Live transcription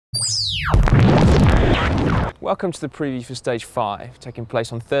Welcome to the preview for Stage 5, taking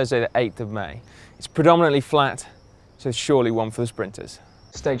place on Thursday the 8th of May. It's predominantly flat, so surely one for the sprinters.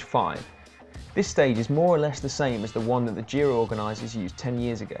 Stage 5. This stage is more or less the same as the one that the Giro organisers used 10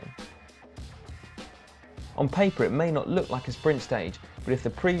 years ago. On paper it may not look like a sprint stage, but if the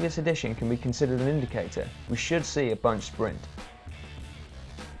previous edition can be considered an indicator, we should see a bunch sprint.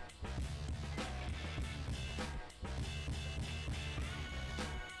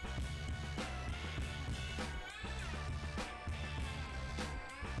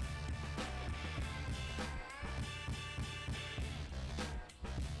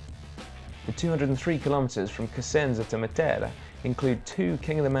 The 203 kilometres from Cosenza to Matera include two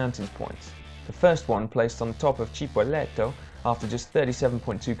King of the Mountains points. The first one placed on top of Cipolletto after just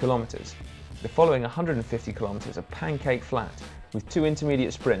 37.2 kilometres. The following 150 kilometres are pancake flat, with two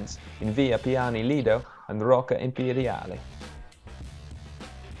intermediate sprints in Via Piani Lido and Rocca Imperiale.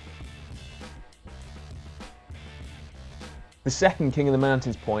 The second King of the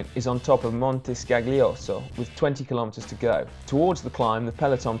Mountains point is on top of Monte Scaglioso with 20 kilometres to go. Towards the climb, the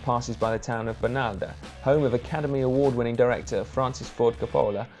peloton passes by the town of Bernalda, home of Academy Award-winning director Francis Ford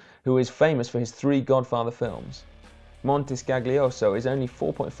Coppola, who is famous for his 3 Godfather films. Monte Scaglioso is only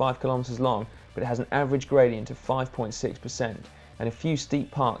 4.5 kilometres long, but it has an average gradient of 5.6% and a few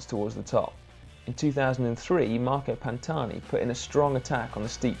steep parts towards the top. In 2003, Marco Pantani put in a strong attack on the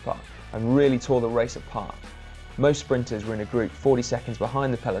steep part and really tore the race apart. Most sprinters were in a group 40 seconds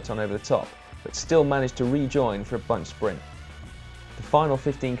behind the peloton over the top, but still managed to rejoin for a bunch sprint. The final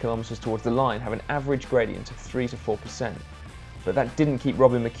 15 kilometres towards the line have an average gradient of 3 to 4%, but that didn't keep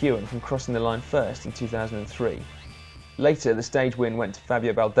Robin McEwen from crossing the line first in 2003. Later, the stage win went to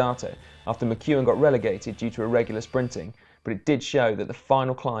Fabio Baldato after McEwen got relegated due to irregular sprinting, but it did show that the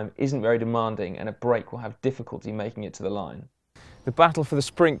final climb isn't very demanding and a break will have difficulty making it to the line. The battle for the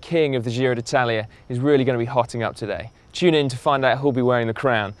sprint king of the Giro d'Italia is really going to be hotting up today. Tune in to find out who'll be wearing the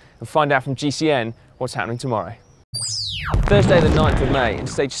crown and find out from GCN what's happening tomorrow. Thursday the 9th of May in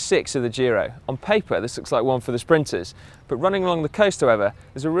Stage 6 of the Giro. On paper this looks like one for the sprinters, but running along the coast however,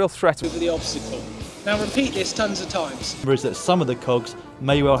 there's a real threat over the obstacle. Now repeat this tons of times. Is that some of the cogs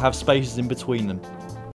may well have spaces in between them.